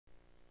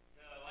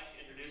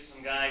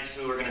some guys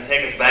who are going to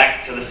take us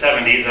back to the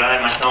 70s.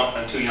 I myself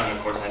am too young,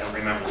 of course, I don't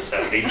remember the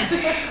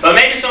 70s. But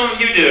maybe some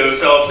of you do,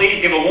 so please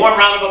give a warm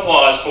round of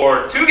applause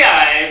for two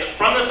guys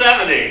from the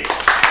 70s.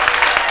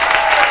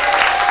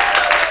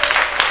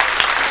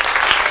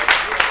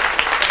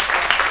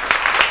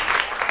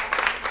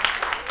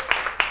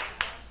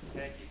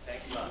 Thank you,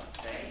 thank you, Bob.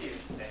 Thank you.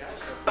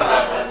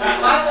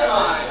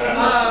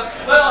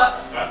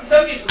 Well,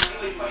 some people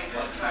really funny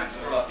fun time to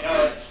grow up. You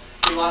know,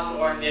 we lost the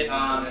war in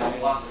Vietnam, and we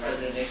lost the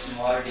President Nixon,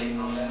 Watergate,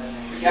 and all that.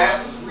 And the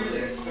gas was really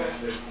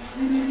expensive.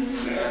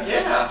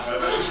 Yeah.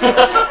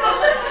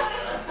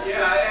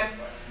 Yeah,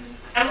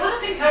 and a lot of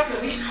things happened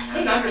that we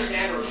couldn't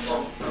understand or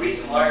the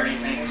reason why or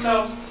anything. And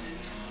so,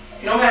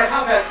 no matter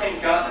how bad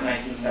things got in the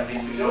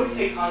 1970s, we could always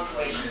take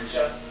consolation in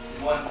just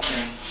one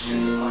thing.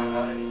 Here's the song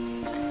about it.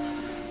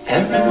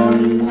 Every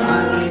morning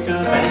I wake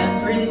up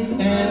and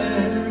breathe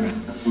air.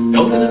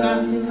 Go to the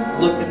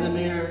bathroom, look in the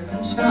mirror,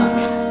 and smile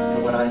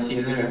at what I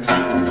see there. It's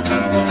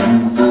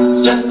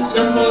just a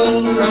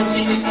simple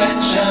routine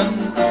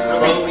extension,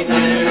 growing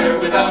there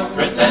without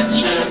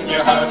pretension.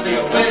 You're hardly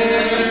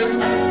aware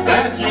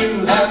that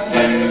you have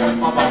hair.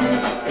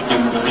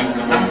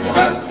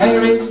 But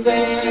hair is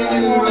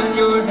there on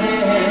your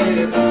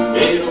head.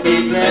 It'll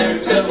be there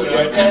till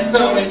you're dead,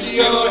 so it's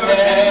your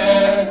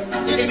hair.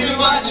 You can do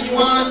what you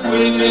want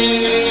with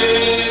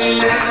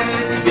it.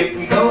 You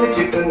can comb it,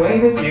 you can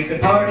wave it, you can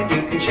part it,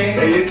 you can shave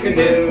it, you can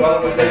do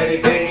almost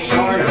anything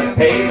short of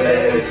pave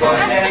it. It's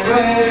fun and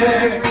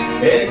rare,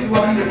 it's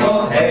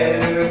wonderful hair.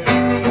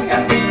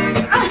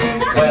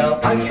 Well,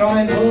 I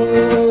tried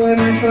wool and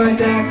I tried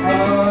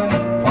Dacron,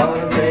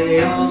 on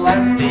sale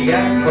at the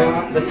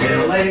Akron, but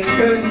still it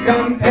couldn't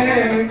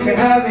compare to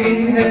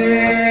having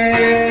hair.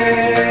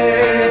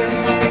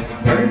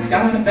 Birds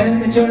got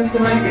offended just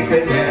like it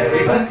could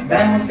vary, but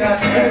mammals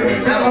got hair,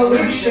 it's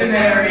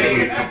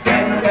evolutionary.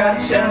 Snails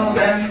got shells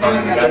and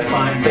slugs got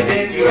slime, but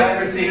did you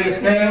ever see a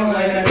snail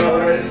in a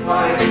chorus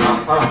line?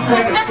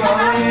 Like a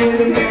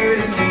slime in